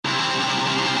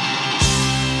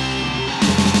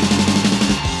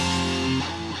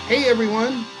Hey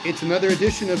everyone, it's another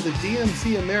edition of the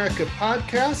DMZ America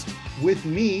podcast with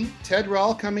me, Ted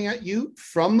Rall, coming at you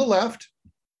from the left.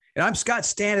 And I'm Scott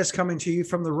Stannis coming to you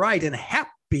from the right. And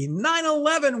happy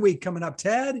 9/11 week coming up,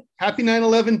 Ted. Happy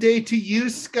 9/11 day to you,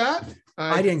 Scott.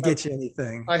 I didn't get you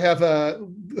anything. I have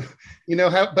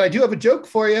but I do have a joke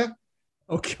for you.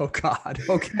 Okay. Oh God.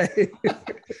 Okay.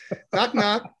 Knock,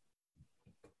 knock.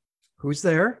 Who's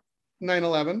there?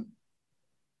 9/11.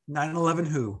 9/11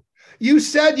 who? You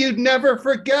said you'd never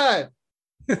forget.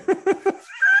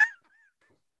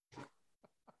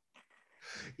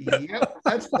 Yep,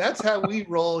 that's how we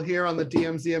roll here on the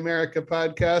DMZ America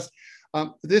podcast.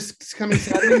 This coming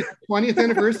Saturday is the 20th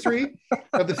anniversary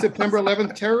of the September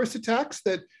 11th terrorist attacks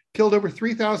that killed over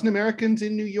 3,000 Americans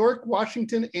in New York,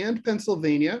 Washington, and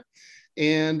Pennsylvania.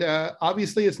 And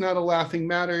obviously, it's not a laughing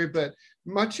matter, but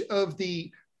much of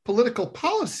the political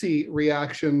policy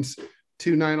reactions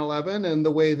to 9/11 and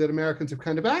the way that Americans have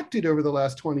kind of acted over the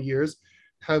last 20 years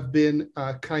have been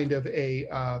kind of a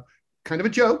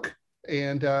joke.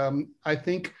 And I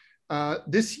think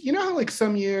this, how like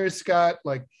some years, Scott,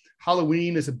 like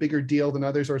Halloween is a bigger deal than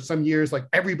others, or some years like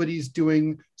everybody's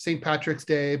doing St. Patrick's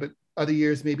Day, but other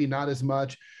years maybe not as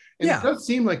much. And It does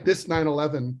seem like this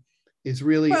 9/11 is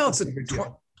really it's a bigger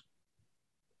deal.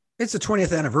 It's the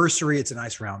 20th anniversary. It's a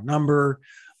nice round number.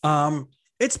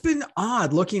 It's been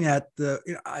odd looking at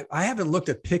I haven't looked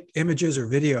at images or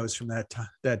videos from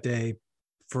that day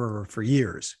for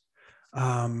years.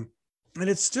 And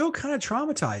it's still kind of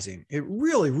traumatizing. It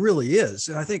really, really is.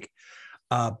 And I think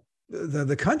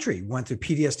the country went through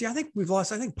PTSD.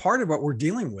 I think part of what we're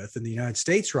dealing with in the United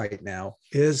States right now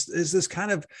is this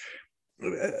kind of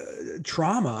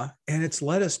trauma. And it's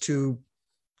led us to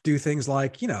do things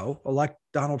like, elect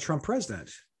Donald Trump president.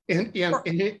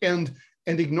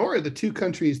 And ignore the two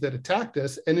countries that attacked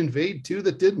us and invade two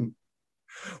that didn't.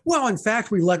 Well, in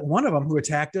fact, we let one of them who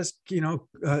attacked us,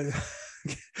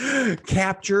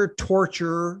 capture,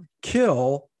 torture,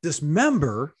 kill,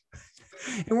 dismember.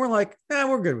 And we're like,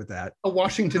 we're good with that. A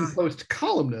Washington Post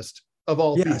columnist of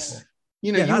all people.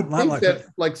 You would think that,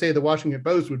 like, say, the Washington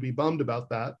Post would be bummed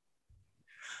about that.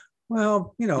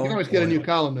 Well, you can always get a new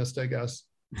columnist, I guess.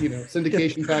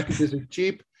 Syndication packages are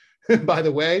cheap. By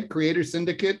the way, Creator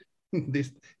Syndicate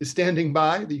is standing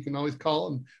by. That you can always call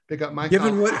and pick up my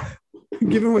Given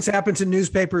what's happened to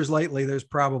newspapers lately, there's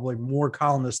probably more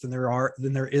columnists than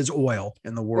there is oil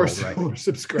in the world, right? Or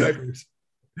subscribers.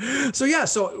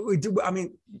 So we do. I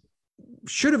mean,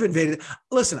 should have invaded.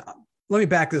 Listen, let me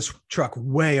back this truck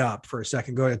way up for a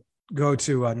second. Go to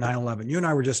 9/11. You and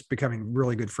I were just becoming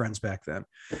really good friends back then,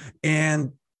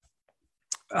 and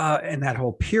that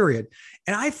whole period.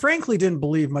 And I frankly didn't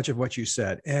believe much of what you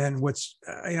said. And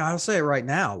I'll say it right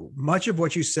now, much of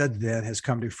what you said then has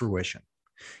come to fruition.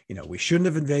 We shouldn't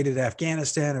have invaded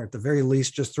Afghanistan, or at the very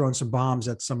least, just thrown some bombs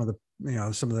at some of the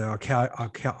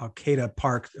Al-Qaeda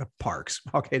parks,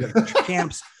 Al-Qaeda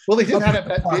camps. Well, they did have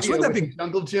that video with the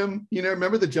Jungle Gym.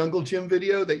 Remember the Jungle Gym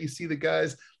video that you see the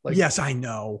guys like? Yes, I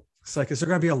know. It's like, is there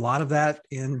going to be a lot of that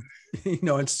in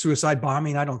suicide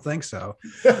bombing? I don't think so.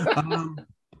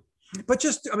 But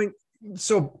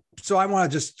so I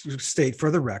want to just state for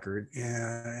the record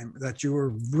that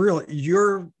your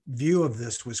view of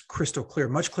this was crystal clear,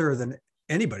 much clearer than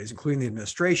anybody's, including the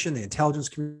administration, the intelligence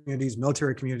communities,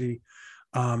 military community,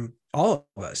 all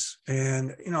of us.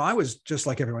 And, I was just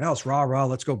like everyone else, rah,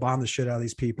 let's go bomb the shit out of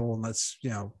these people and let's,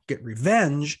 get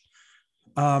revenge.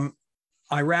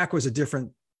 Iraq was a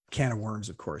different can of worms,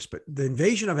 of course, but the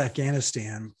invasion of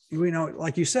Afghanistan,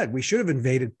 like you said, we should have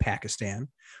invaded Pakistan.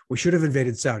 We should have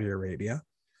invaded Saudi Arabia.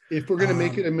 If we're going to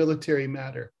make it a military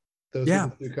matter, those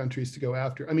are the countries to go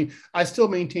after. I mean, I still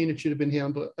maintain it should have been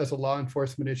handled as a law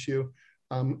enforcement issue.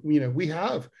 We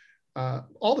have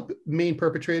all the main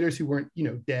perpetrators who weren't,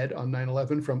 dead on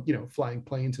 9/11 from, flying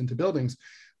planes into buildings.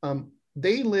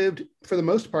 They lived for the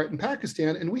most part in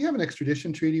Pakistan, and we have an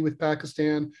extradition treaty with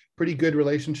Pakistan, pretty good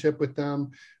relationship with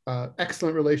them,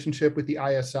 excellent relationship with the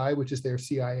ISI, which is their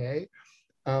CIA.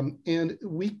 And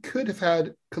we could have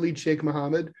had Khalid Sheikh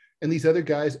Mohammed and these other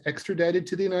guys extradited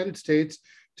to the United States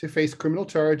to face criminal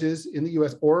charges in the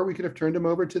US, or we could have turned them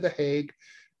over to The Hague.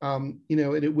 And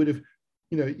it would have,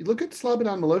 you look at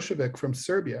Slobodan Milosevic from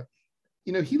Serbia.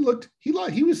 He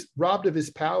was robbed of his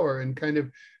power and kind of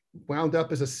wound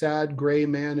up as a sad gray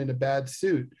man in a bad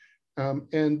suit.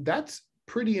 And that's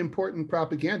pretty important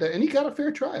propaganda. And he got a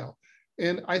fair trial.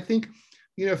 And I think,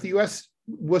 if the US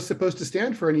was supposed to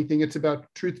stand for anything, it's about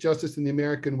truth, justice, and the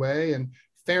American way and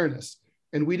fairness.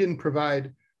 And we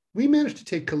managed to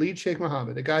take Khalid Sheikh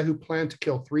Mohammed, a guy who planned to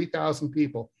kill 3,000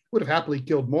 people, would have happily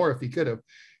killed more if he could have.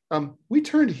 We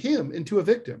turned him into a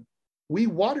victim. We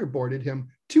waterboarded him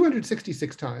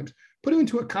 266 times, put him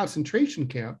into a concentration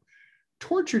camp,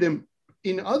 tortured him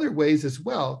in other ways as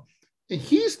well. And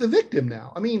he's the victim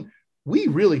now. I mean, we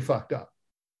really fucked up.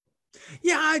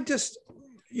 Yeah, I just,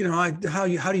 how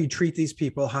do you treat these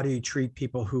people? How do you treat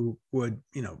people who would,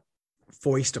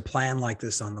 foist a plan like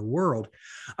this on the world?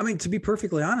 I mean, to be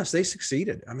perfectly honest, they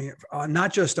succeeded. I mean,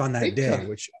 not just on that day,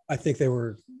 which I think they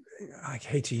were, I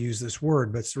hate to use this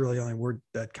word, but it's really the only word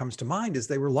that comes to mind, is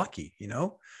they were lucky,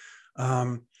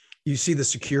 You see the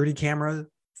security camera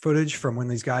footage from when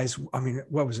these guys, I mean,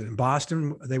 what was it, in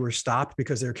Boston? They were stopped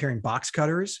because they were carrying box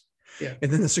cutters. Yeah.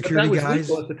 And then the security guys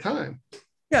at the time.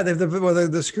 Yeah,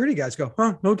 the security guys go,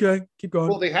 okay, keep going.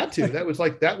 Well, they had to.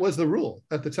 That was the rule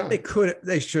at the time.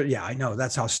 They should. Yeah, I know.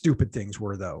 That's how stupid things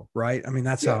were, though, right? I mean,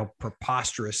 that's how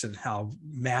preposterous and how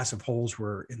massive holes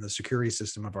were in the security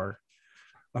system of our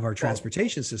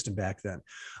transportation system back then.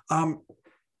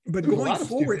 But going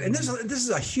forward, and this is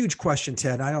a huge question,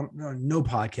 Ted. I don't know, no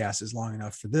podcast is long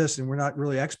enough for this, and we're not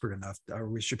really expert enough.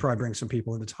 We should probably bring some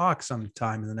people in to talk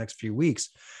sometime in the next few weeks.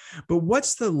 But what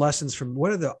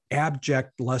are the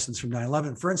abject lessons from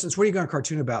 9/11? For instance, what are you going to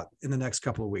cartoon about in the next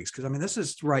couple of weeks? Because I mean, this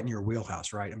is right in your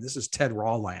wheelhouse, right? I mean, this is Ted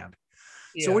Raw land.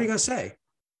 Yeah. So what are you going to say?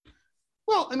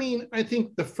 Well, I mean, I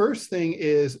think the first thing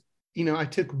is, I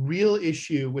took real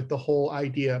issue with the whole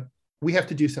idea we have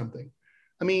to do something.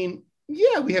 I mean,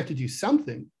 yeah, we have to do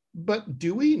something, but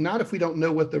do we? Not if we don't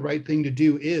know what the right thing to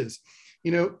do is.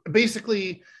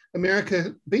 Basically,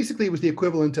 America, it was the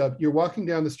equivalent of you're walking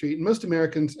down the street, and most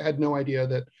Americans had no idea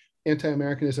that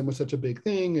anti-Americanism was such a big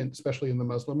thing, and especially in the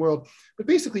Muslim world. But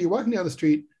basically, you're walking down the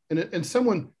street, and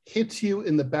someone hits you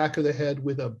in the back of the head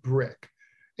with a brick,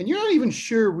 and you're not even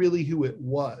sure really who it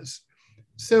was.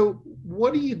 So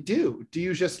what do? Do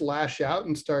you just lash out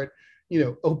and start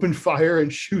open fire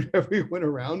and shoot everyone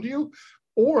around you?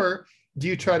 Or do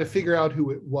you try to figure out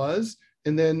who it was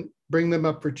and then bring them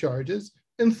up for charges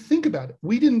and think about it?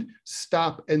 We didn't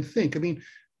stop and think. I mean,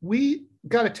 we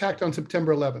got attacked on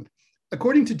September 11th.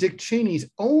 According to Dick Cheney's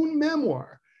own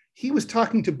memoir, he was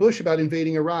talking to Bush about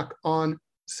invading Iraq on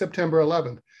September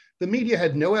 11th. The media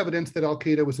had no evidence that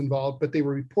al-Qaeda was involved, but they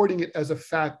were reporting it as a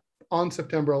fact on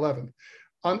September 11th.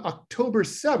 On October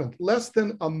 7th, less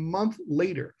than a month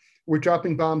later, we're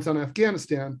dropping bombs on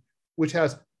Afghanistan, which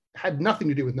had nothing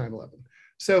to do with 9/11.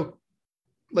 So,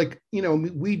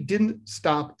 we didn't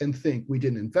stop and think. We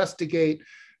didn't investigate.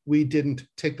 We didn't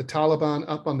take the Taliban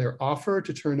up on their offer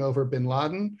to turn over bin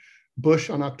Laden. Bush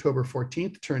on October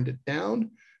 14th turned it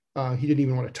down. He didn't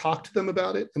even want to talk to them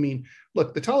about it. I mean,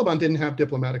 look, the Taliban didn't have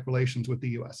diplomatic relations with the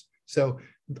US. So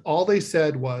all they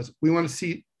said was, we want to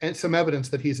see some evidence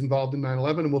that he's involved in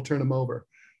 9/11 and we'll turn him over.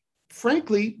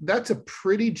 Frankly, that's a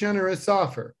pretty generous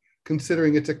offer,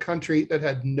 considering it's a country that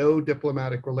had no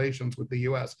diplomatic relations with the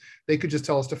US. They could just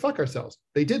tell us to fuck ourselves.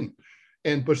 They didn't.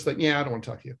 And Bush's like, yeah, I don't want to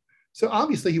talk to you. So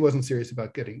obviously he wasn't serious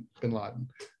about getting bin Laden.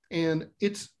 And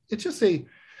it's just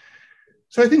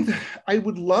so I think that I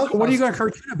would love. What are you going to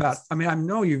cartoon about? I mean, I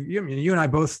know you and I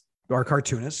both are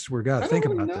cartoonists. We're going to think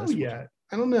about this yet.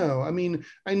 I don't know. I mean,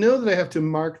 I know that I have to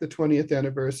mark the 20th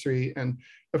anniversary. And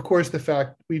of course, the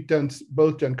fact we've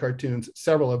both done cartoons,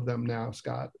 several of them now,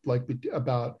 Scott,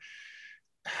 about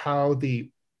how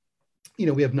we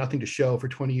have nothing to show for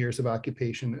 20 years of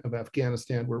occupation of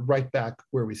Afghanistan. We're right back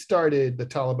where we started. The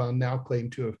Taliban now claim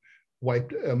to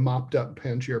have mopped up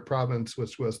Panjshir province,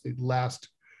 which was the last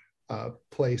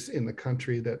place in the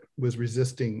country that was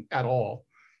resisting at all.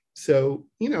 So,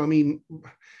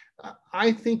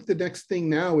 I think the next thing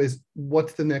now is,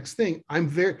 what's the next thing?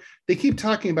 They keep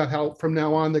talking about how from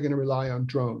now on, they're going to rely on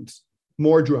drones,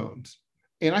 more drones.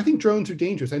 And I think drones are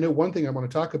dangerous. I know one thing I want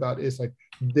to talk about is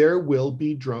there will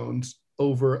be drones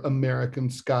over American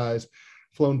skies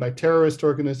flown by terrorist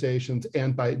organizations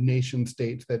and by nation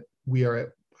states that we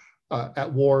are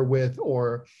at war with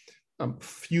or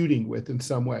feuding with in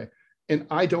some way. And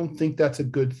I don't think that's a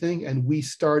good thing. And we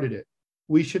started it.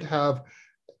 We should have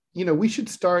we should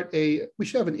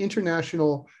have an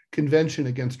international convention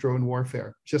against drone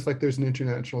warfare, just like there's an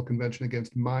international convention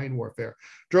against mine warfare.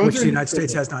 Drones, which the United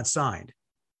States has not signed.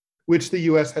 Which the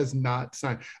US has not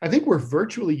signed. I think we're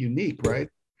virtually unique, right?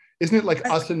 Isn't it like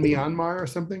us in Myanmar or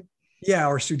something? Yeah,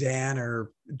 or Sudan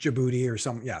or Djibouti or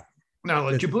something. Yeah.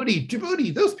 No,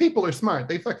 Djibouti, those people are smart.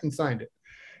 They fucking signed it.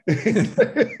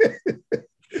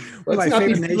 Let's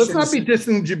not be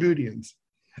dissing Djiboutians.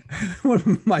 One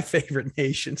of my favorite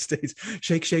nation states.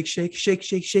 Shake, shake, shake, shake,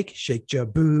 shake, shake, shake your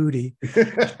booty.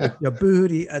 Shake your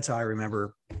booty. That's how I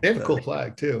remember. They have a cool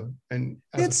flag too. And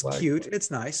it's cute.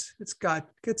 It's nice. It's okay.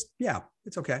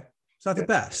 It's not the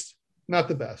best. not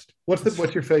the best. What's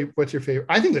your favorite? What's your favorite?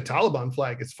 I think the Taliban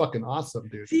flag is fucking awesome,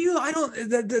 dude.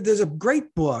 There's a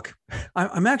great book.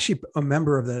 I'm actually a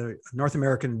member of the North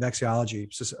American Vexillology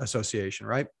Association,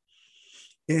 right?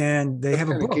 And they have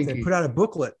a book. Kinky. They put out a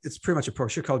booklet. It's pretty much a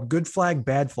brochure called "Good Flag,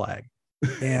 Bad Flag."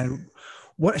 And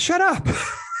shut up.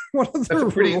 That's a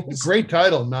pretty great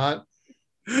title, not.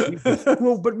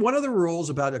 Well, but one of the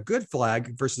rules about a good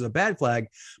flag versus a bad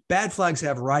flags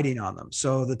have writing on them.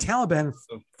 So the Taliban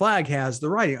flag has the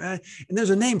writing, and there's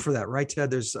a name for that, right,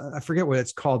 Ted? There's I forget what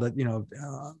it's called. That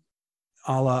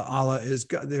Allah is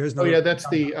God. There is no. Oh yeah, that's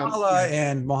the Allah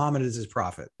and Muhammad is his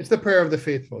prophet. It's the prayer of the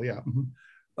faithful. Yeah.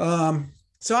 Mm-hmm.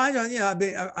 So I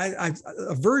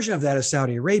a version of that is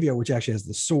Saudi Arabia, which actually has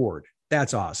the sword.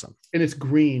 That's awesome. And it's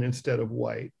green instead of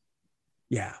white.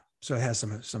 Yeah. So it has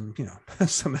some some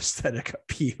aesthetic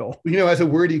appeal. As a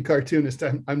wordy cartoonist,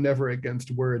 I'm never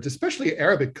against words, especially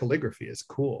Arabic calligraphy is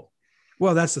cool.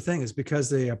 Well, that's the thing, is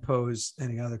because they oppose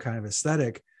any other kind of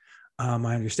aesthetic.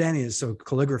 My understanding is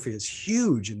calligraphy is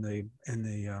huge in the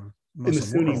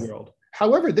Sunni world.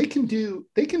 However, Sunnis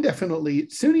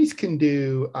can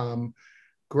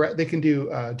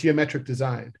do geometric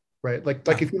design, right? Like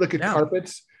if you look at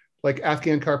carpets. Like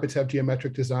Afghan carpets have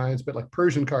geometric designs, but like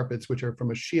Persian carpets, which are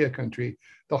from a Shia country,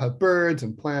 they'll have birds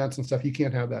and plants and stuff. You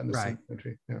can't have that in the Sunni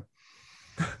country. Yeah.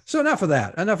 So enough of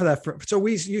that. So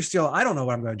you still, I don't know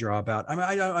what I'm going to draw about. I mean,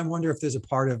 I wonder if there's a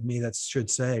part of me that should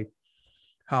say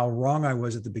how wrong I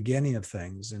was at the beginning of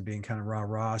things and being kind of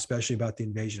rah-rah, especially about the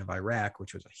invasion of Iraq,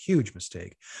 which was a huge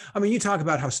mistake. I mean, you talk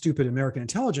about how stupid American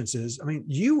intelligence is. I mean,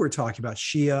 you were talking about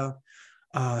Shia,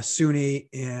 Sunni,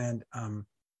 and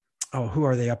who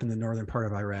are they up in the northern part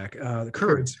of Iraq? The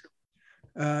Kurds.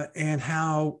 And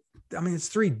how, I mean, it's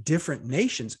three different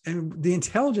nations. And the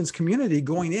intelligence community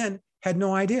going in had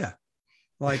no idea.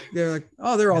 Like, they're like,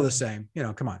 oh, they're all the same.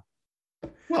 Come on.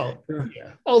 Well,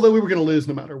 yeah. Although we were going to lose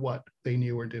no matter what they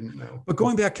knew or didn't know. But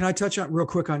going back, can I touch on real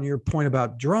quick on your point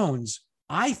about drones?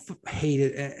 I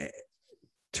hated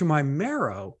to my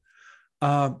marrow.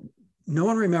 No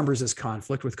one remembers this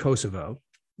conflict with Kosovo.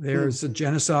 There's a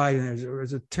genocide and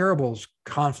there's a terrible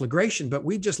conflagration, but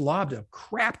we just lobbed a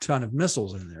crap ton of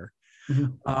missiles in there.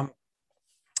 Mm-hmm.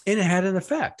 And it had an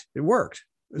effect. It worked.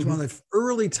 It was one of the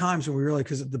early times when we really,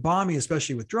 because the bombing,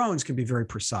 especially with drones, can be very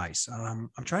precise.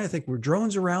 I'm trying to think, were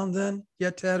drones around then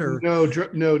yet, Ted? Or no.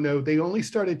 They only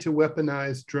started to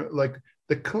weaponize, like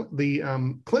the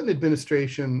Clinton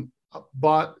administration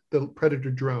bought the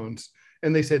Predator drones,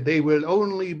 and they said they will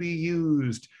only be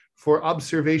used for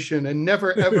observation and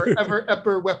never, ever,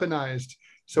 ever weaponized.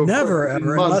 So never,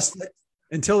 ever,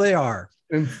 until they are.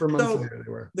 And for months later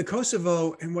they were. The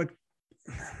Kosovo, and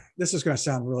this is going to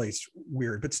sound really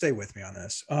weird, but stay with me on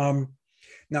this.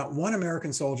 Not one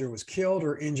American soldier was killed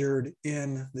or injured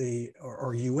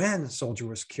or UN soldier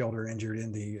was killed or injured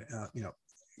in the,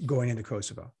 going into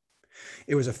Kosovo.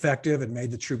 It was effective. It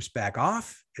made the troops back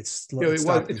off. It's one of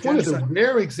the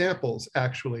rare examples,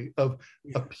 actually, of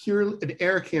an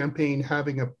air campaign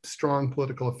having a strong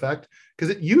political effect, because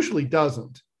it usually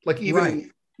doesn't. Like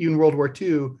even in World War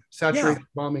II, saturation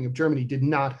bombing of Germany did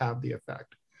not have the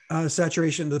effect. The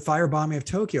firebombing of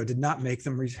Tokyo did not make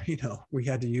them. We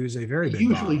had to use a very big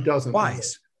usually bomb. Doesn't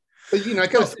twice. But I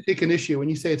gotta take an issue when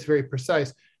you say it's very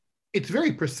precise. It's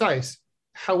very precise.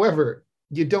 However,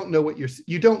 you don't know what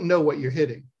you're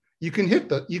hitting. You can hit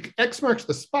X marks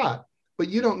the spot, but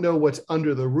you don't know what's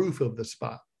under the roof of the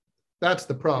spot. That's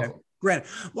the problem. Grant.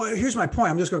 Well, here's my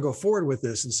point. I'm just going to go forward with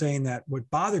this and saying that what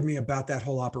bothered me about that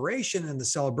whole operation and the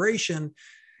celebration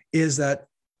is that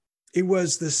it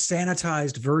was the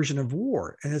sanitized version of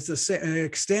war. And it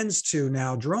extends to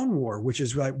now drone war, which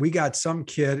is like, we got some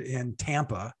kid in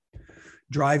Tampa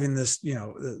driving this,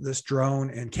 this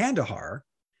drone in Kandahar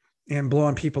and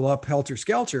blowing people up helter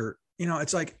skelter.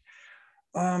 It's like,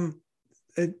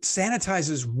 it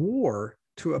sanitizes war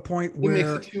to a point where it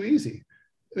makes it too easy.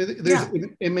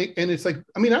 And it's like,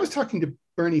 I was talking to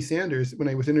Bernie Sanders when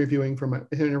I was interviewing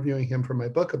him for my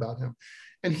book about him,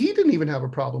 and he didn't even have a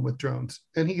problem with drones.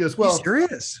 And he goes, "Well,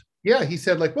 serious." Yeah, he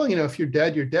said, like, well, if you're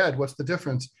dead, you're dead. What's the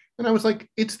difference? And I was like,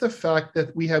 it's the fact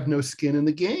that we have no skin in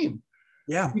the game.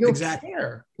 Yeah, we don't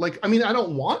care. Like, I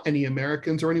don't want any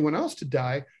Americans or anyone else to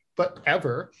die, but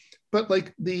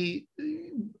like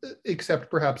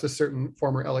except perhaps a certain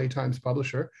former LA Times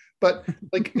publisher. But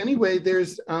like, anyway,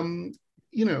 there's, him,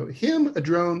 a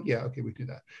drone. Yeah. Okay. We do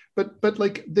that. But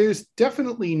like, there's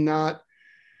definitely not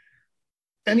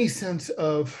any sense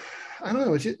of, I don't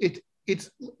know.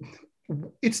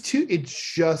 It's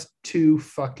just too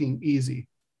fucking easy.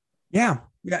 Yeah.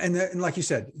 Yeah. And like you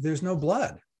said, there's no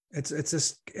blood. It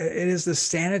is the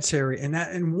sanitary,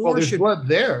 and war there's should blood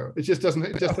there. It just doesn't.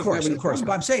 It just of course.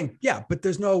 But I'm saying, yeah, but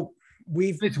there's no.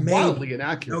 It's wildly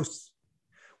inaccurate.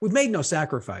 We've made no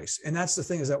sacrifice, and that's the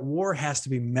thing, is that war has to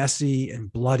be messy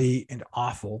and bloody and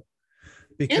awful,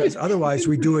 because otherwise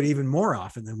we do it even more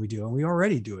often than we do, and we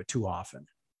already do it too often.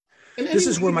 This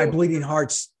is where my bleeding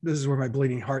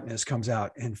heartness comes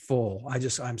out in full.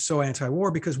 I'm so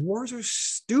anti-war because wars are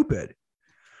stupid.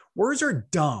 Wars are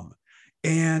dumb.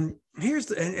 And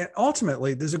and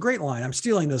ultimately, there's a great line. I'm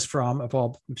stealing this from, of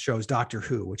all shows, Doctor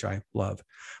Who, which I love.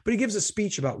 But he gives a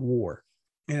speech about war.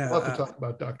 We'll have to talk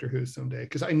about Doctor Who someday,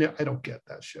 because I don't get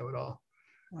that show at all.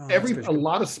 Well, a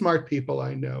lot of smart people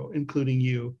I know, including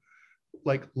you,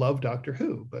 love Doctor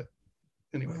Who. But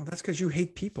anyway, well, that's because you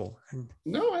hate people.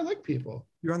 No, I like people.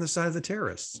 You're on the side of the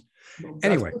terrorists. Well,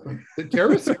 anyway, the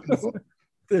terrorists are people.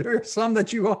 There are some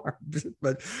that you are,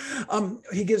 but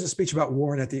he gives a speech about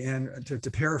war, and at the end,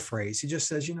 to paraphrase, he just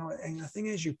says, and the thing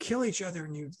is, you kill each other,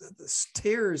 and the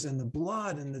tears and the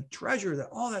blood and the treasure, that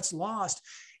all that's lost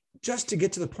just to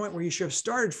get to the point where you should have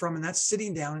started from, and that's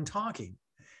sitting down and talking.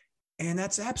 And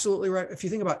that's absolutely right. If you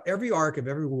think about every arc of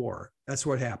every war, that's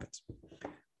what happens.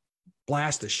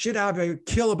 Blast the shit out of it,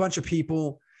 kill a bunch of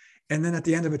people, and then at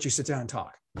the end of it, you sit down and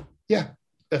talk. Yeah,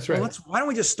 that's right. Well, why don't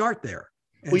we just start there?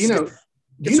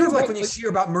 It's sort of like when you hear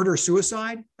about murder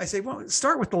suicide, I say, well,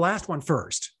 start with the last one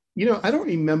first. I don't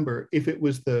remember if it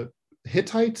was the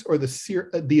Hittites or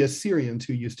the Assyrians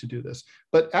who used to do this,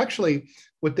 but actually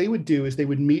what they would do is they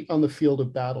would meet on the field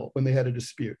of battle when they had a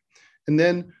dispute. And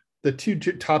then the two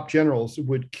top generals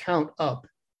would count up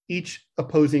each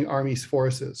opposing army's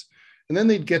forces. And then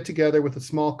they'd get together with a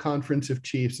small conference of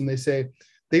chiefs, and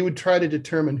they would try to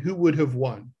determine who would have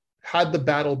won had the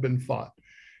battle been fought.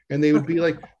 And they would be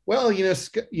like, well,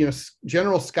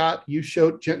 General Scott,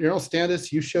 General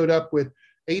Stannis, you showed up with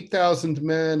 8,000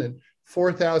 men and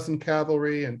 4,000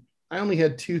 cavalry, and I only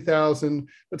had 2,000.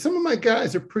 But some of my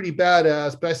guys are pretty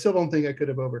badass, but I still don't think I could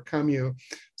have overcome you.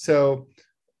 So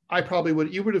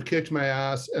you would have kicked my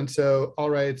ass. And so, all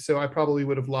right, so I probably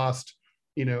would have lost,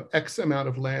 X amount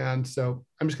of land. So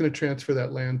I'm just going to transfer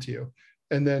that land to you.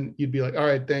 And then you'd be like, all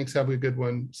right, thanks, have a good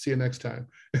one, see you next time.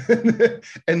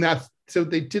 And that's how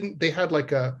they do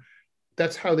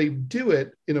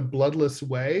it, in a bloodless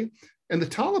way. And the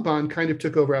Taliban kind of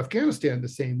took over Afghanistan the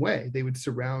same way. They would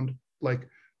surround a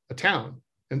town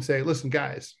and say, listen,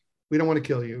 guys, we don't want to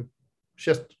kill you.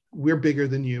 Just, we're bigger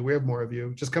than you. We have more of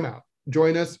you. Just come out,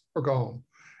 join us, or go home.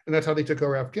 And that's how they took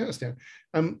over Afghanistan.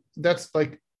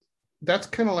 That's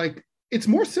kind of it's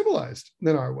more civilized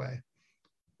than our way.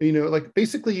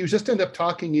 Basically you just end up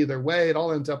talking either way. It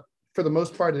all ends up, for the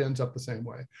most part, it ends up the same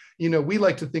way. We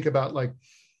like to think about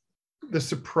the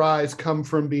surprise come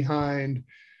from behind,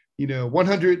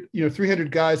 100,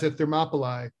 300 guys at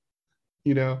Thermopylae,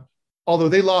 although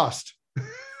they lost.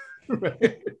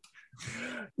 Right?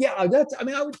 Yeah,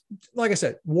 like I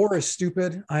said, war is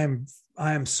stupid. I am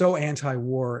so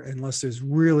anti-war unless there's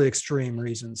really extreme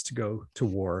reasons to go to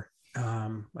war.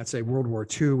 I'd say World War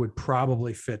II would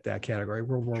probably fit that category.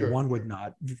 World War I would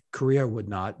not. Korea would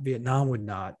not. Vietnam would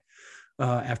not.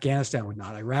 Afghanistan would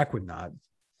not. Iraq would not.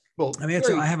 Well,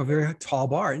 I have a very tall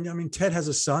bar. And Ted has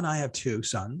a son. I have two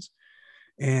sons.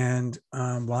 And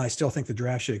while I still think the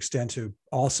draft should extend to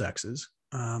all sexes,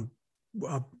 the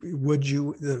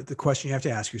question you have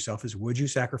to ask yourself is, would you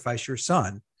sacrifice your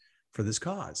son for this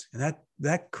cause? And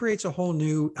that creates a whole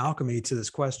new alchemy to this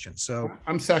question. So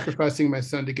I'm sacrificing my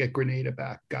son to get Grenada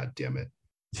back. God damn it.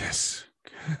 Yes.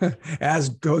 As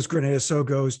goes Grenada, so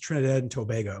goes Trinidad and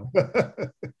Tobago.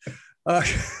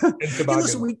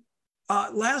 Listen,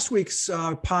 last week's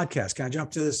podcast, can I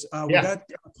jump to this? We got a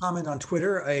comment on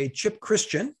Twitter, a Chip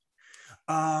Christian,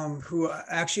 who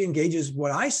actually engages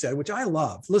what I said, which I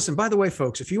love. Listen, by the way,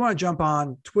 folks, if you want to jump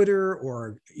on Twitter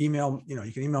or email,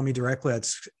 you can email me directly at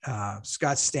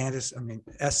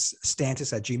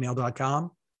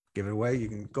sstantis@gmail.com. Give it away. You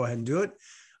can go ahead and do it.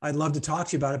 I'd love to talk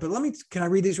to you about it, but can I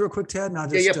read these real quick, Ted? And I'll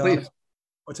just, please.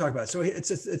 We'll talk about it. So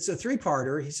it's a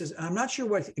three-parter. He says, I'm not sure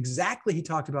what exactly he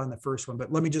talked about in the first one,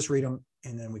 but let me just read them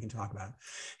and then we can talk about it.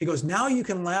 He goes, now you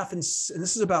can laugh and this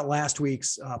is about last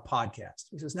week's podcast.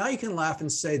 He says, now you can laugh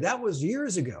and say that was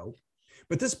years ago,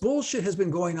 but this bullshit has been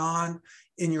going on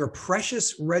in your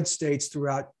precious red states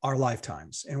throughout our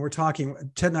lifetimes. And Ted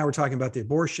and I were talking about the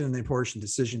abortion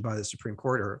decision by the Supreme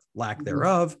Court, or lack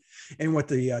thereof, and what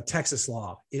the Texas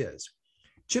law is.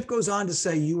 Chip goes on to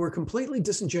say, you were completely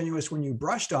disingenuous when you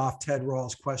brushed off Ted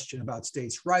Rawls' question about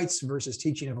states' rights versus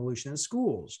teaching evolution in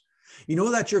schools. You know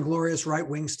that your glorious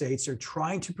right-wing states are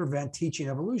trying to prevent teaching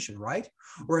evolution, right?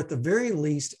 Or at the very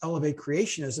least, elevate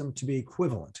creationism to be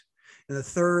equivalent. And the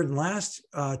third and last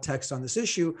text on this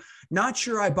issue, not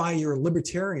sure I buy your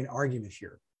libertarian argument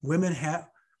here. Women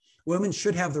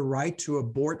should have the right to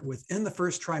abort within the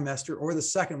first trimester or the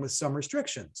second with some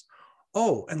restrictions.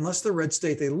 Oh, unless the red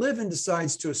state they live in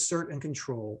decides to assert and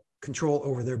control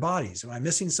over their bodies. Am I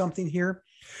missing something here?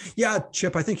 Yeah,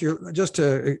 Chip, I think you're, just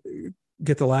to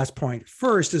get the last point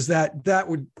first, is that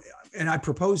would, and I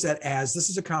propose that as this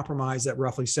is a compromise that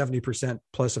roughly 70%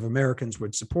 plus of Americans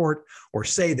would support or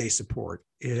say they support,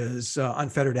 is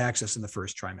unfettered access in the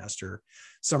first trimester,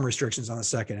 some restrictions on the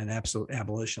second, and absolute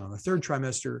abolition on the third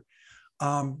trimester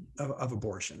of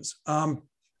abortions.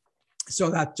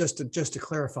 So that just to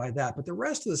clarify that, but the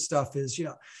rest of the stuff is,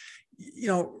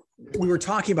 we were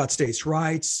talking about states'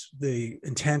 rights, the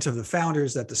intent of the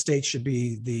founders that the states should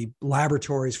be the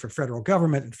laboratories for federal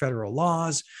government and federal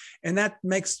laws. And that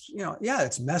makes,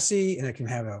 it's messy, and it can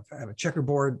have a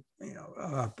checkerboard,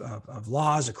 of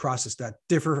laws across this that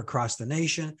differ across the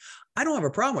nation. I don't have a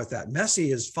problem with that.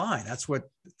 Messy is fine. That's what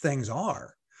things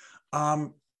are.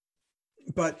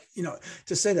 But,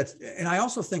 to say that, and I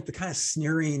also think the kind of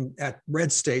sneering at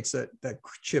red states that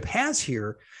Chip has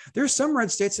here, there's some red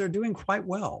states that are doing quite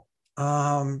well.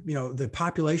 The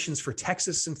populations for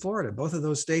Texas and Florida, both of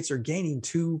those states are gaining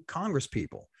 2 Congress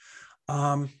people.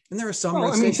 And there are some.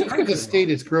 Well, just because a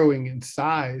state is growing in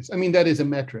size, that is a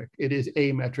metric. It is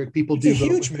a metric. People do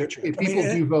vote. Huge metric. People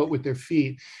do vote with their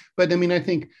feet. But I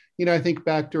think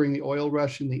back during the oil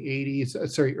rush in the 80s,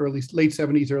 late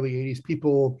 70s, early 80s,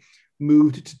 people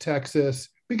moved to Texas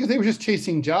because they were just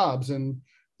chasing jobs, and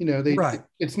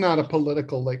it's not a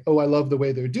political I love the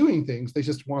way they're doing things. They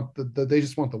just want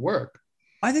the work.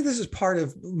 I think this is part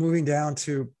of moving down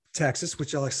to Texas,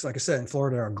 which, like I said, in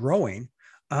Florida are growing.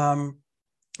 For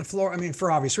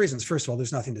obvious reasons. First of all,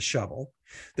 there's nothing to shovel.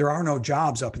 There are no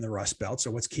jobs up in the Rust Belt,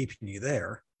 so what's keeping you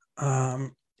there?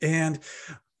 But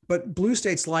blue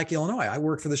states like Illinois. I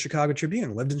worked for the Chicago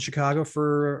Tribune, lived in Chicago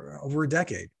for over a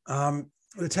decade.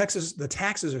 The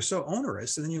taxes are so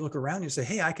onerous, and then you look around and you say,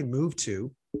 hey, I can move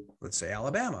to, let's say,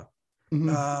 Alabama,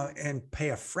 and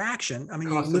pay a fraction.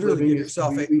 You literally give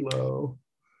yourself low.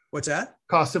 What's that?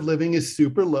 Cost of living is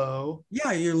super low.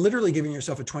 Yeah, you're literally giving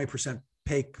yourself a 20%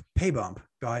 pay bump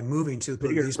by moving to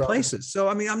these places. So,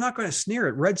 I'm not going to sneer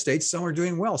at red states. Some are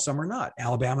doing well, some are not.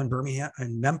 Alabama and Birmingham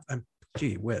and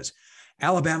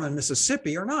Alabama and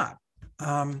Mississippi are not.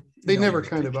 They never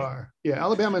kind of are. Yeah,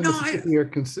 Alabama and Mississippi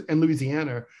and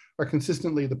Louisiana are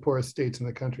consistently the poorest states in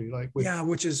the country.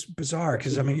 Which is bizarre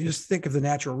because you just think of the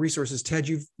natural resources. Ted,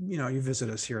 you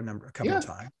visited us here a couple of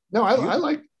times. No,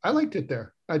 I liked it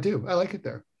there. I do. I like it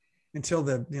there until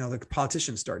the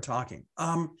politicians start talking.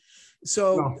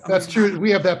 That's true.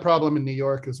 We have that problem in New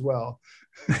York as well.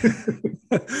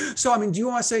 So, do you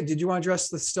want to address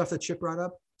the stuff that Chip brought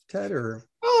up, Ted, or?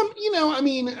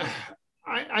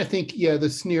 I think, the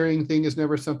sneering thing is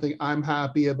never something I'm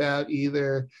happy about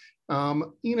either. I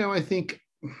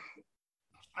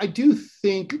do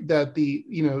think that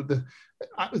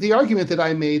the argument that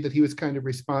I made that he was kind of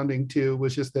responding to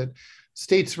was just that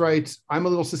states' rights, I'm a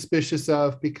little suspicious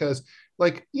of because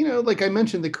like I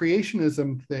mentioned, the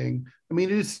creationism thing.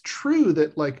 It is true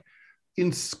that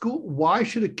in school, why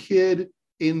should a kid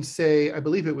in, say, I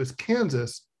believe it was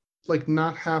Kansas,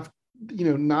 not have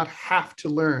to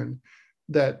learn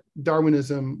that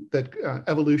Darwinism, that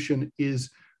evolution is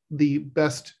the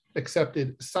best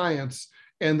accepted science,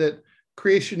 and that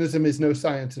creationism is no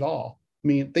science at all.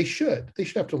 They should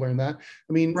have to learn that.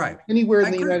 Right. Anywhere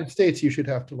in the United States, you should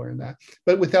have to learn that.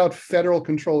 But without federal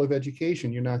control of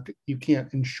education, you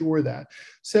can't ensure that.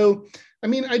 So,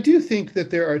 I do think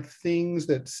that there are things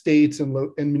that states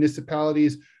and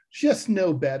municipalities just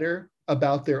know better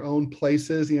about their own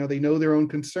places. They know their own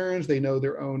concerns. They know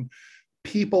their own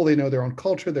people. They know their own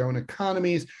culture, their own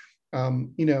economies.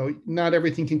 Not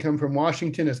everything can come from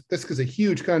Washington. This is a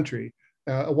huge country.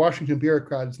 A Washington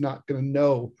bureaucrat is not going to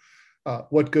know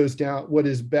what goes down, what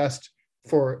is best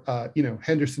for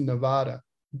Henderson, Nevada.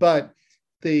 But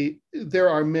there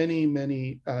are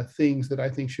many things that I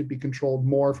think should be controlled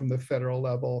more from the federal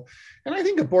level, and I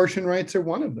think abortion rights are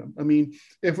one of them.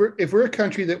 If we're a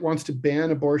country that wants to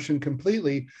ban abortion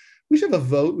completely, we should have a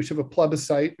vote, we should have a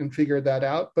plebiscite and figure that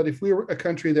out. But if we were a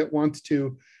country that wants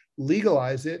to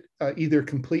legalize it either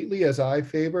completely, as I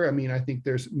favor, I think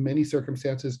there's many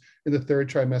circumstances in the third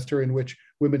trimester in which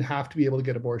women have to be able to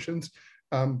get abortions,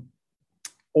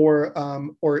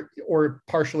 or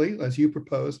partially, as you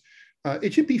propose.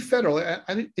 It should be federal.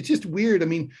 It's just weird.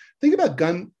 Think about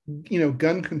gun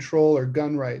control or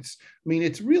gun rights.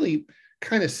 It's really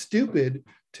kind of stupid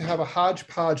to have a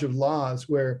hodgepodge of laws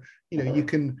where you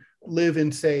can live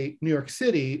in, say, New York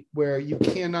City, where you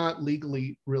cannot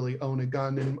legally really own a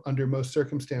gun under most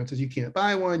circumstances. You can't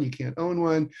buy one, you can't own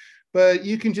one, but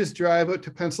you can just drive out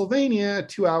to Pennsylvania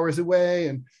 2 hours away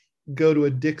and go to a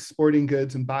Dick's Sporting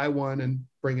Goods and buy one and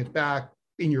bring it back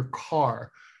in your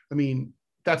car. I mean,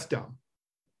 that's dumb.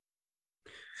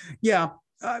 Yeah,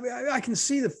 I can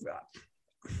see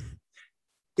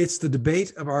it's the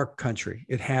debate of our country.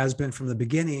 It has been from the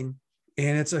beginning,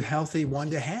 and it's a healthy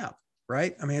one to have,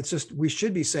 right? I mean, it's just, we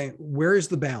should be saying, where is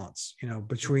the balance,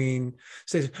 between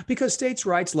states? Because states'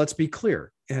 rights, let's be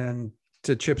clear. And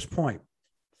to Chip's point,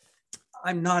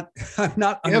 I'm not.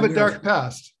 They have a dark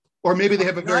past, or maybe they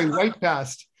have a very white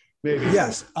past. Maybe.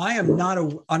 Yes, I am not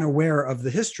unaware of the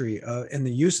history and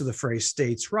the use of the phrase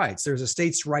states' rights. There's a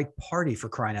states' right party, for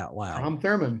crying out loud. Tom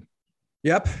Thurmond.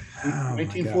 Yep.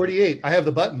 1948. I have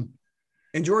the button.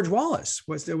 And George Wallace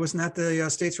wasn't that the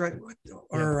states' right?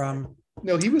 Or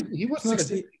no, he was not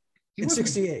in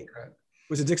 68.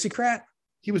 Was it Dixiecrat?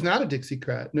 He was not a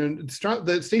Dixiecrat. No,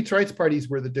 the states' rights parties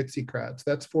were the Dixiecrats.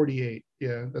 That's 48.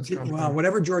 Yeah, that's well,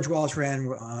 whatever George Wallace ran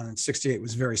on in 68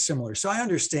 was very similar. So I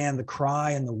understand the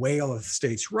cry and the wail of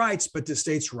states' rights, but do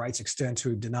states' rights extend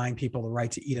to denying people the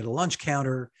right to eat at a lunch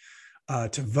counter,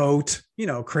 to vote,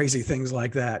 crazy things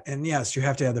like that? And yes, you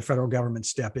have to have the federal government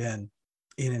step in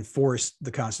and enforce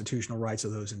the constitutional rights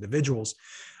of those individuals.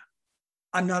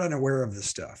 I'm not unaware of this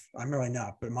stuff. I'm really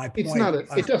not. But my point,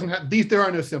 it doesn't have these. There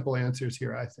are no simple answers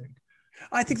here.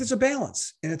 I think there's a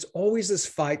balance, and it's always this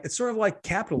fight. It's sort of like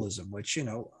capitalism, which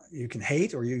you can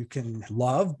hate or you can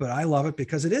love, but I love it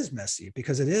because it is messy.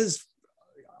 Because it is,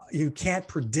 you can't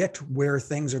predict where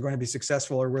things are going to be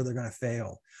successful or where they're going to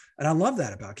fail, and I love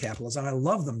that about capitalism. I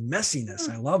love the messiness.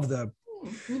 I love the.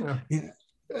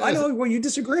 I know when you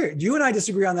disagree. You and I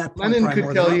disagree on that point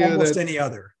more than almost any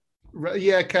other.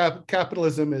 Yeah,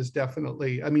 capitalism is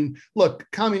definitely, I mean, look,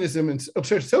 communism and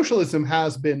socialism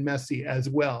has been messy as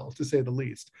well, to say the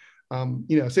least. So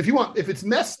if it's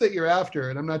mess that you're after,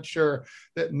 and I'm not sure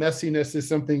that messiness is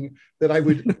something that I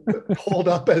would hold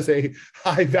up as a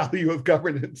high value of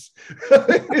governance.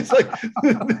 It's like,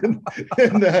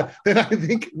 then I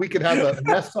think we could have a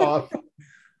mess off,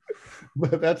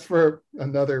 but that's for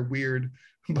another weird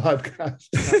podcast.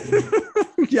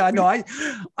 Yeah, no, I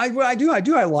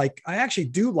actually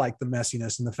do like the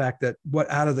messiness and the fact that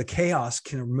out of the chaos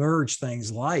can emerge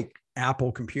things like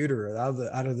Apple Computer.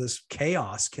 Out of this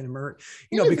chaos can emerge,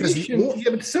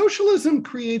 but socialism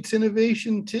creates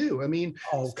innovation too. I mean,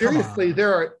 seriously,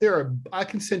 there are. I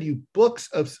can send you books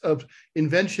of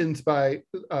inventions by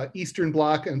Eastern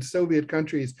Bloc and Soviet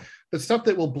countries, the stuff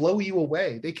that will blow you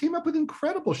away. They came up with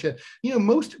incredible shit.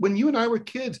 When you and I were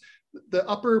kids, the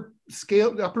upper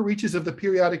reaches of the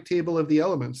periodic table of the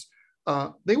elements,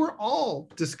 they were all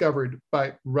discovered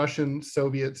by Russian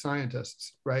Soviet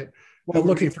scientists, right? Well,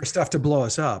 looking for stuff to blow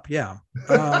us up. Yeah.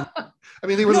 I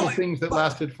mean, they were little things that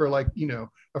lasted for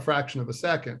a fraction of a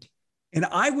second. And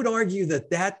I would argue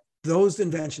that those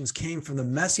inventions came from the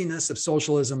messiness of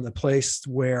socialism, the place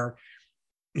where,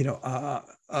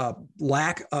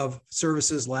 lack of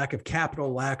services, lack of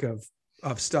capital, lack of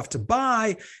stuff to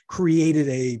buy created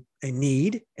a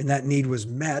need, and that need was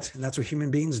met. And that's what human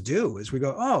beings do, is we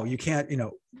go, oh, you can't,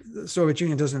 the Soviet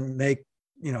Union doesn't make,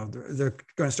 they're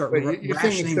going to start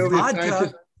rationing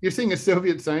vodka. You're saying a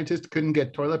Soviet scientist couldn't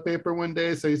get toilet paper one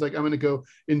day, so he's like, I'm going to go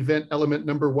invent element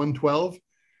number 112?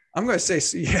 I'm going to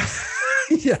say, yeah,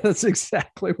 yeah, that's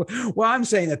exactly what. Well, I'm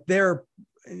saying that their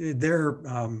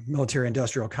military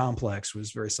industrial complex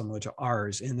was very similar to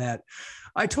ours, in that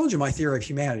I told you my theory of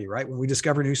humanity, right? When we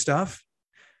discover new stuff,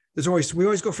 we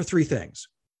always go for three things.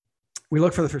 We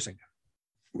look for the first thing.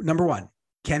 Number one,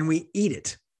 can we eat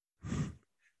it?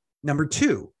 Number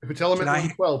two, if it's element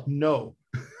 112, no.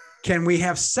 Can we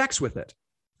have sex with it?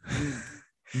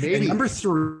 Maybe. And number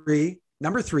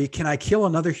three, can I kill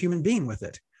another human being with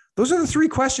it? Those are the three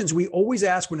questions we always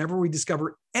ask whenever we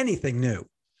discover anything new.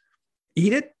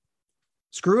 Eat it,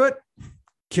 screw it,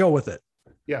 kill with it.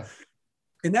 Yeah.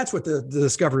 And that's what the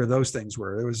discovery of those things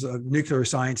were. It was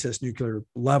nuclear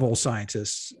level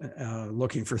scientists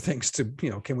looking for things to,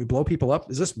 can we blow people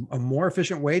up? Is this a more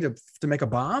efficient way to make a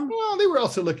bomb? Well, they were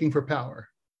also looking for power.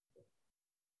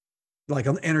 Like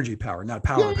an energy power, not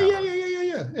power.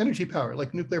 Yeah. Energy power,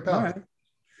 like nuclear power. All right.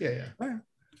 Yeah. All right.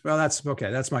 Well, that's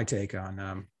okay. That's my take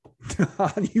on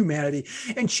on humanity.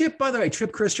 And Chip, by the way,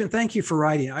 Chip Christian, thank you for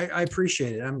writing. I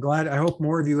appreciate it. I'm glad. I hope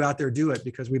more of you out there do it,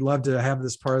 because we'd love to have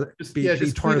this part be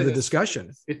part of the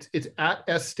discussion. It's at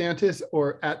S Stantis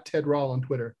or at Ted Rall on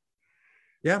Twitter.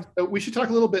 Yeah. So we should talk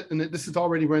a little bit, and this is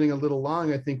already running a little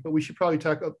long, I think, but we should probably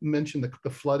mention the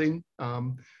flooding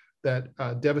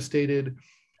that devastated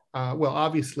well,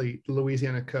 obviously the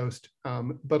Louisiana coast,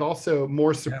 but also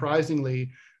more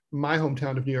surprisingly, my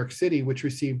hometown of New York City, which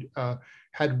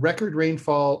had record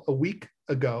rainfall a week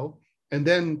ago, and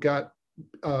then got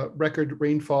record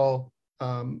rainfall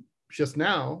just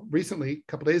now, recently,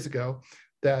 a couple days ago,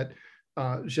 that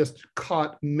just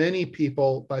caught many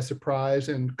people by surprise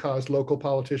and caused local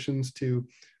politicians to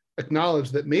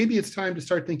acknowledge that maybe it's time to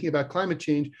start thinking about climate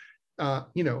change,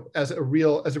 as a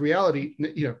reality,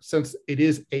 since it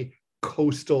is a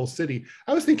coastal city.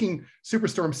 I was thinking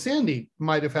Superstorm Sandy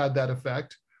might have had that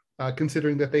effect,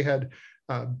 considering that they had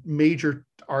major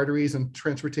arteries and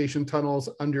transportation tunnels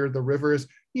under the rivers,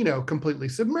 completely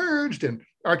submerged, and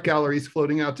art galleries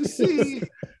floating out to sea,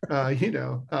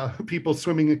 people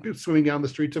swimming down the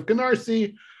streets of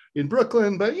Canarsie in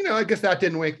Brooklyn. But, I guess that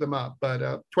didn't wake them up.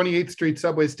 But 28th Street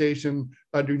subway station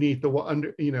underneath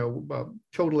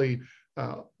totally,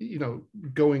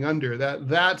 going under,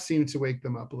 that seemed to wake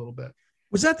them up a little bit.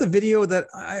 Was that the video that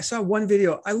I saw? One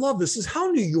video. I love this. This is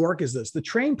how New York is this. The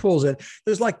train pulls in.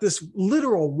 There's like this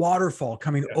literal waterfall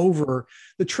coming over.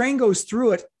 The train goes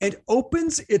through it and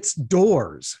opens its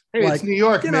doors. Hey, it's New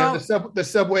York, man. The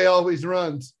subway always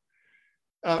runs.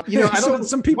 I don't.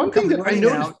 Some people. One thing that I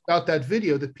noticed about that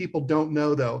video that people don't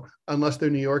know, though, unless they're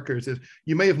New Yorkers, is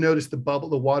you may have noticed the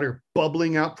water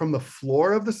bubbling out from the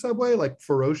floor of the subway, like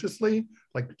ferociously,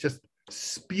 like just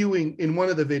spewing in one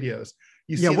of the videos.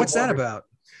 What's that about?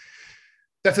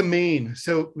 That's a main.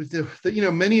 So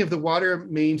many of the water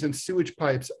mains and sewage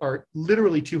pipes are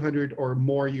literally 200 or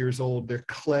more years old. They're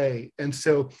clay. And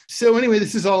so anyway,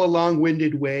 this is all a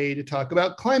long-winded way to talk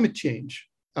about climate change,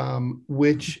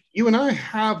 which you and I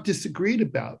have disagreed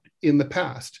about in the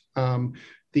past.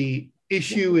 The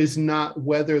issue is not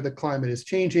whether the climate is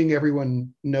changing.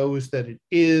 Everyone knows that it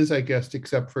is, I guess,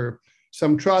 except for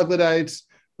some troglodytes.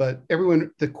 But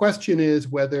the question is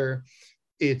whether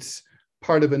it's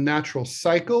part of a natural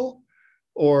cycle,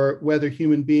 or whether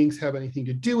human beings have anything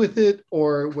to do with it,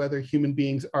 or whether human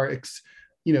beings are,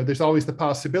 there's always the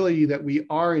possibility that we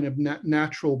are in a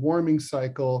natural warming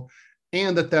cycle,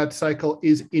 and that cycle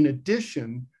is in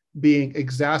addition being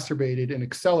exacerbated and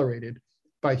accelerated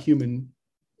by human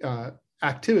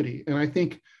activity. And I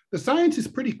think the science is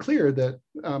pretty clear that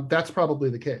that's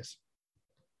probably the case.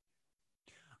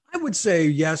 I would say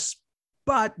yes,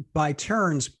 but by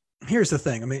turns. Here's the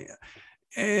thing. I mean,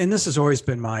 and this has always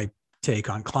been my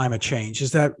take on climate change,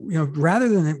 is that, rather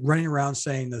than running around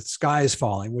saying the sky is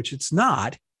falling, which it's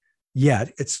not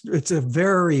yet, it's a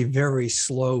very, very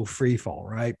slow free fall,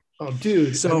 right? Oh,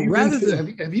 dude. So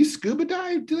have you scuba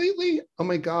dived lately? Oh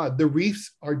my God, the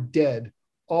reefs are dead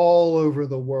all over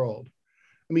the world.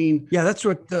 I mean, yeah, that's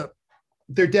what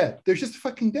they're dead. They're just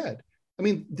fucking dead. I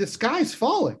mean, the sky's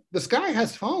falling. The sky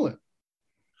has fallen.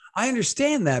 I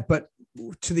understand that, but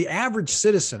to the average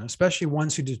citizen, especially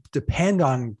ones who depend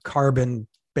on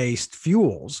carbon-based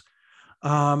fuels,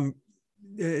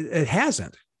 it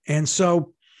hasn't. And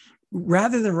so,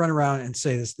 rather than run around and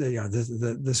say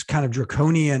this kind of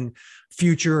draconian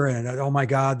future and oh my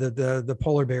God, the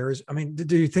polar bears. I mean,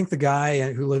 do you think the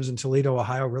guy who lives in Toledo,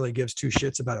 Ohio, really gives two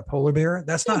shits about a polar bear?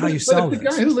 That's not how you sell this. The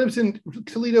guy who lives in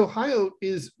Toledo, Ohio,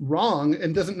 is wrong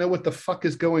and doesn't know what the fuck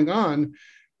is going on.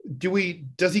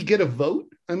 Does he get a vote?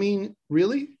 I mean,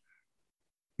 really?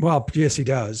 Well, yes, he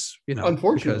does.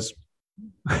 Unfortunately,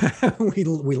 because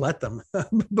we let them.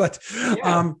 But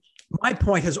my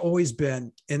point has always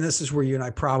been, and this is where you and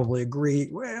I probably agree.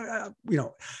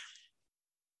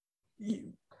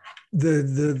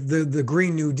 The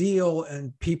Green New Deal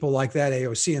and people like that,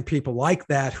 AOC and people like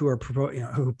that who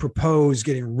propose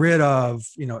getting rid of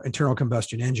internal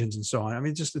combustion engines and so on. I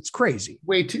mean, it's crazy.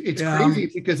 It's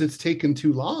crazy because it's taken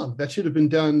too long. That should have been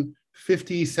done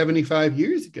 50, 75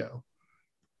 years ago.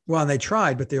 Well, and they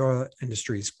tried, but the oil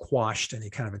industry's quashed any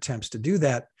kind of attempts to do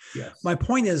that. Yes. My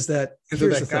point is that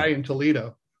here's that guy in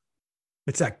Toledo.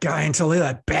 It's that guy in Toledo,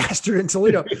 that bastard in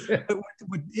Toledo. But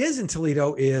what is in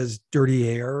Toledo is dirty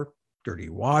air, dirty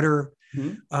water,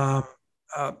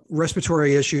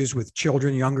 respiratory issues with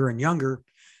children younger and younger.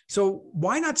 So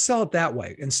why not sell it that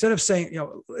way instead of saying,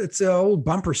 it's an old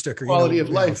bumper sticker. Quality of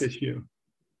life issue.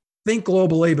 Think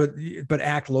globally, but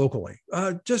act locally.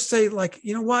 Just say, like,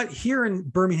 you know what? Here in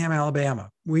Birmingham,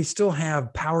 Alabama, we still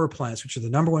have power plants, which are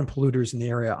the number one polluters in the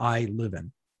area I live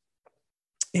in.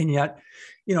 And yet,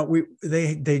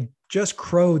 they just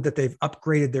crowed that they've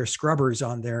upgraded their scrubbers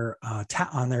on their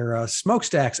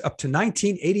smokestacks up to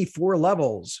 1984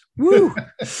 levels. Woo!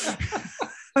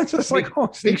 I'm just like,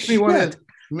 makes me want to.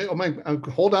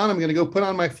 Hold on, I'm going to go put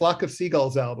on my Flock of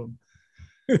Seagulls album.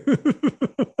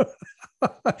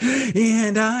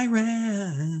 And I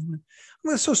ran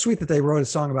Well, it's so sweet that they wrote a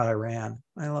song about Iran.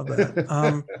 I love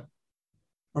that.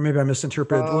 Or maybe I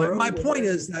misinterpreted. My point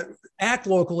is that act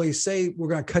locally, say we're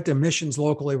going to cut emissions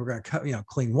locally, we're going to cut,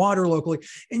 clean water locally,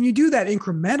 and you do that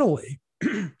incrementally,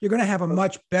 you're going to have a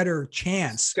much better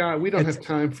chance. Scott, we don't have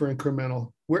time for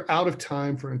incremental. We're out of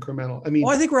time for incremental. I mean,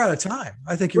 I think we're out of time.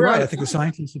 I think you're right. I think the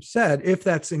scientists have said, if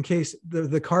that's in case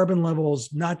the carbon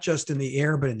levels, not just in the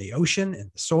air, but in the ocean and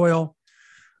the soil,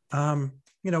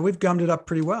 we've gummed it up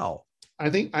pretty well. I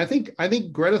think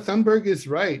Greta Thunberg is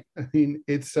right. I mean,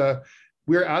 it's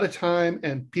we're out of time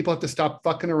and people have to stop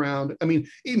fucking around. I mean,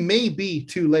 it may be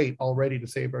too late already to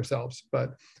save ourselves,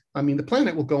 but I mean, the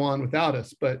planet will go on without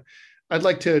us, but I'd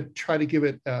like to try to give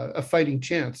it a fighting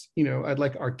chance. I'd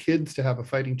like our kids to have a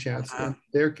fighting chance and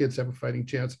their kids have a fighting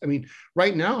chance. I mean,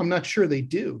 right now, I'm not sure they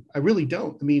do. I really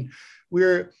don't. I mean, we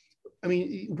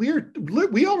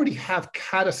already have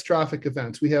catastrophic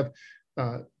events. We have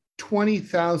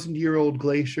 20,000-year-old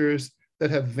glaciers that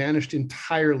have vanished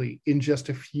entirely in just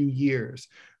a few years.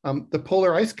 The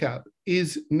polar ice cap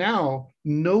is now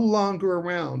no longer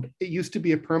around. It used to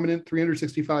be a permanent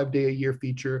 365-day-a-year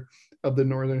feature of the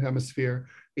Northern Hemisphere.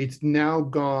 It's now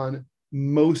gone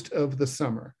most of the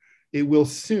summer. It will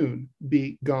soon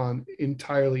be gone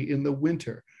entirely in the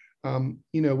winter.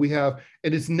 We have,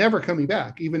 and it's never coming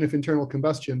back, even if internal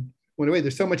combustion went away.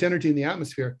 There's so much energy in the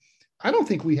atmosphere. I don't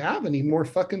think we have any more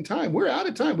fucking time. We're out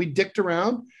of time. We dicked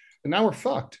around and now we're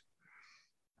fucked.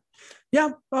 Yeah.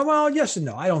 Well, yes and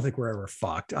no. I don't think we're ever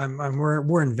fucked.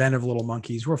 We're inventive little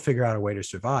monkeys. We'll figure out a way to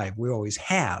survive. We always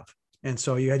have. And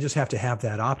so you just have to have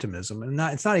that optimism, and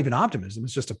it's not even optimism.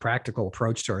 It's just a practical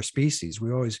approach to our species.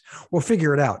 We'll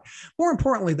figure it out. More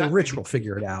importantly, the rich will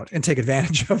figure it out and take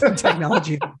advantage of the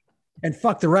technology and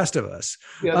fuck the rest of us.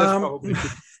 Yeah, that's probably true.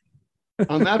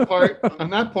 On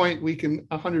that point, we can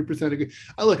 100% agree.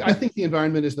 Look, I think the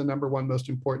environment is the number one most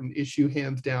important issue,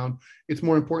 hands down. It's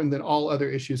more important than all other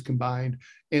issues combined.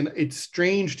 And it's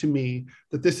strange to me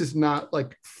that this is not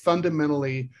like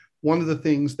fundamentally one of the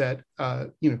things that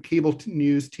cable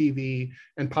news, TV,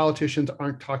 and politicians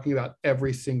aren't talking about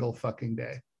every single fucking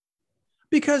day.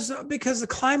 Because the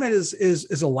climate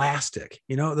is elastic.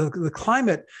 The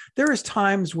climate, there is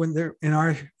times when there in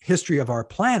our history of our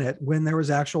planet when there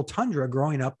was actual tundra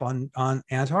growing up on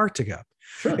Antarctica.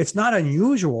 Sure. It's not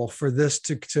unusual for this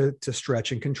to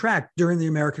stretch and contract. During the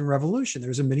American Revolution, there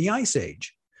was a mini ice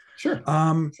age. Sure.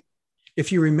 If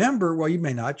you remember, well, you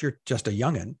may not, you're just a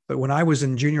youngin', but when I was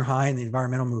in junior high and the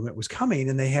environmental movement was coming,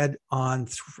 and they had on,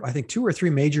 I think, 2 or 3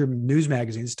 major news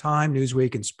magazines, Time,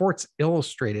 Newsweek, and Sports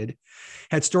Illustrated,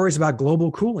 had stories about global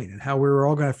cooling and how we were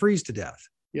all going to freeze to death.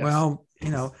 Yes. Well,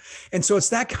 and so it's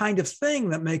that kind of thing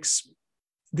that makes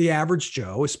the average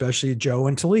Joe, especially Joe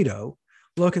in Toledo,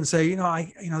 look and say,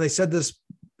 they said this,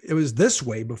 it was this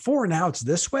way before, now it's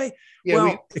this way.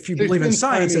 Yeah, if you believe in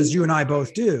science, as you and I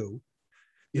both do,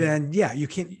 then you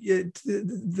can't,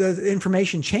 the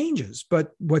information changes.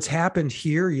 But what's happened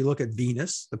here, you look at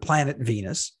Venus, the planet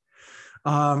Venus,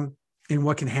 and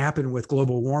what can happen with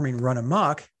global warming run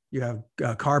amok. You have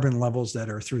carbon levels that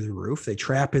are through the roof. They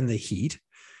trap in the heat.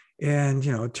 And,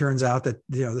 it turns out that,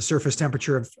 the surface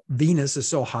temperature of Venus is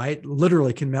so high, it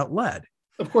literally can melt lead.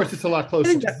 Of course, it's a lot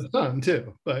closer to the sun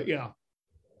too, but yeah.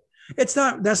 That's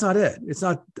not it. It's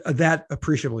not that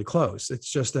appreciably close. It's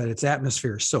just that its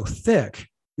atmosphere is so thick.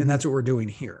 And that's what we're doing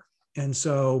here. And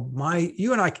so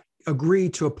you and I agree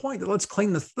to a point that let's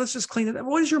just clean it.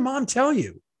 What does your mom tell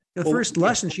you? The first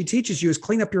lesson she teaches you is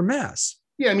clean up your mess.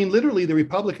 Yeah. I mean, literally the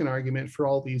Republican argument for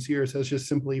all these years has just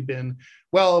simply been,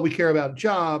 well, we care about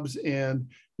jobs and,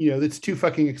 it's too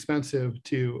fucking expensive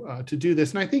to do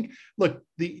this. And I think, look,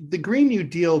 the Green New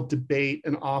Deal debate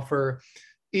and offer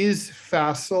is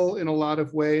facile in a lot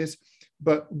of ways.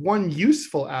 But one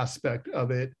useful aspect of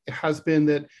it has been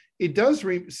that it does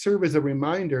serve as a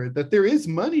reminder that there is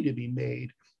money to be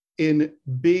made in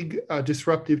big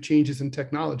disruptive changes in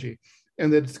technology,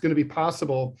 and that it's going to be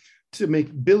possible to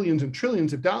make billions and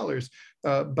trillions of dollars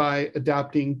by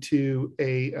adapting to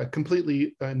a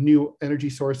completely new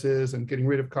energy sources and getting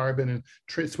rid of carbon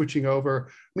and switching over.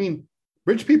 I mean,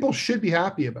 rich people should be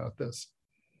happy about this.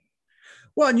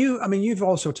 Well, and you've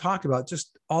also talked about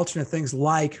just alternate things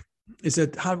like,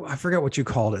 I forget what you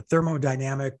called it,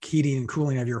 thermodynamic heating and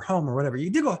cooling of your home or whatever.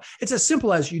 It's as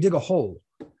simple as you dig a hole.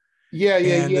 Yeah.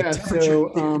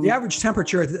 The average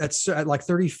temperature at like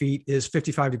 30 feet is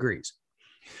 55 degrees.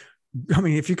 I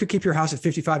mean, if you could keep your house at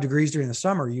 55 degrees during the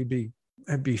summer, it'd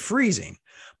be freezing.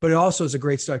 But it also is a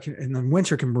great start. In the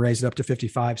winter can raise it up to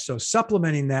 55. So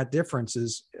supplementing that difference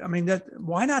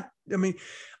why not? I mean,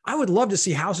 I would love to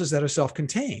see houses that are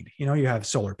self-contained. You have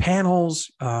solar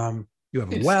panels. You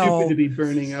have a It's well. stupid to be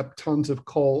burning up tons of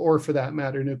coal, or for that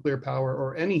matter, nuclear power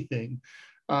or anything,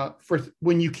 for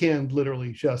when you can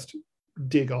literally just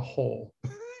dig a hole.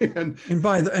 and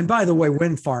by the way,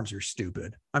 wind farms are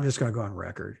stupid. I'm just going to go on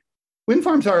record. Wind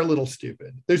farms are a little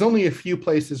stupid. There's only a few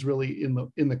places really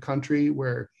in the country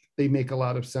where they make a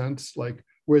lot of sense, like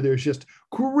where there's just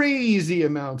crazy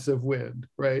amounts of wind,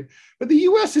 right? But the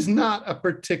US is not a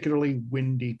particularly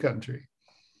windy country.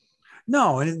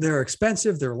 No, and they're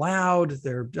expensive. They're loud.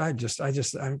 They're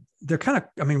kind of,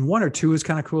 I mean, one or two is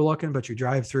kind of cool looking, but you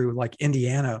drive through like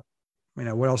Indiana,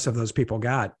 what else have those people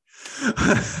got?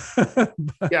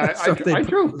 Yeah, I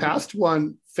drove past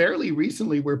one fairly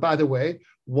recently where, by the way,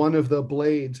 one of the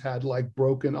blades had like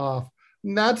broken off.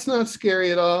 And that's not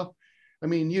scary at all. I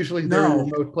mean, usually they're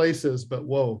in remote places, but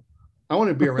whoa, I want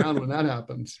to be around when that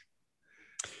happens.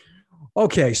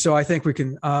 Okay, so I think we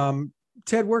can,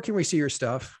 Ted, where can we see your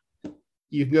stuff?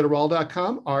 You can go to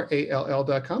rall.com,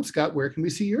 RALL.com. Scott, where can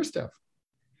we see your stuff?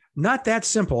 Not that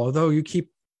simple, although you keep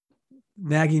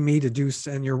nagging me to do,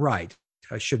 and you're right.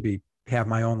 I should have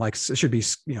my own, like, it should be,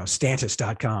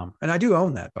 Stantis.com. And I do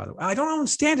own that, by the way. I don't own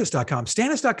Stantis.com.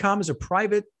 Stantis.com is a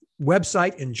private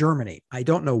website in Germany. I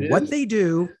don't know what they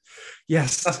do.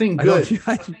 Yes. Nothing good.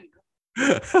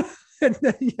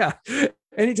 Yeah.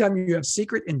 Anytime you have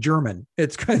secret in German,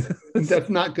 it's kind of that's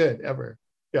not good ever.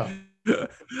 Yeah.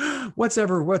 What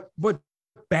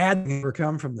bad thing ever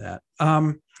come from that?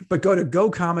 But go to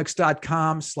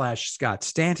gocomics.com/Scott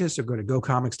Stantis, or go to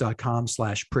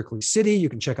gocomics.com/Prickly City. You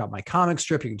can check out my comic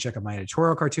strip. You can check out my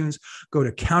editorial cartoons. Go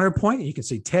to Counterpoint, and you can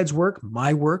see Ted's work,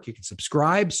 my work. You can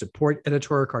subscribe, support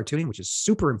editorial cartooning, which is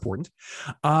super important.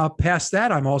 Past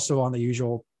that, I'm also on the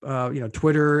usual,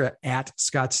 Twitter at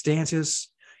Scott Stantis,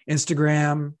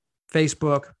 Instagram,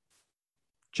 Facebook.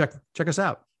 Check us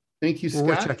out. Thank you, Scott.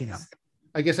 We're checking out.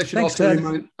 I guess I should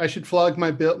I should flog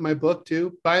my book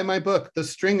too. Buy my book, The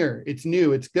Stringer. It's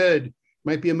new. It's good.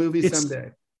 Might be a movie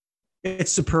someday.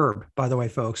 It's superb, by the way,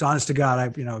 folks. Honest to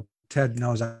God, Ted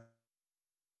knows, but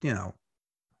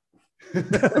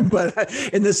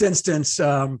in this instance,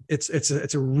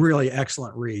 it's a really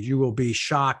excellent read. You will be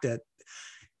shocked at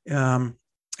just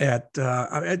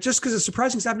because it's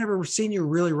surprising, because I've never seen you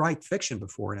really write fiction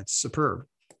before, and it's superb.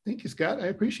 Thank you, Scott. I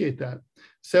appreciate that.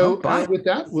 So with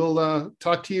that, we'll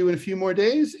talk to you in a few more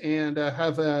days, and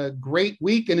have a great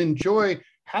week, and enjoy.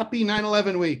 Happy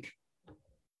 9/11 week.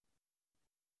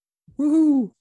 Woohoo.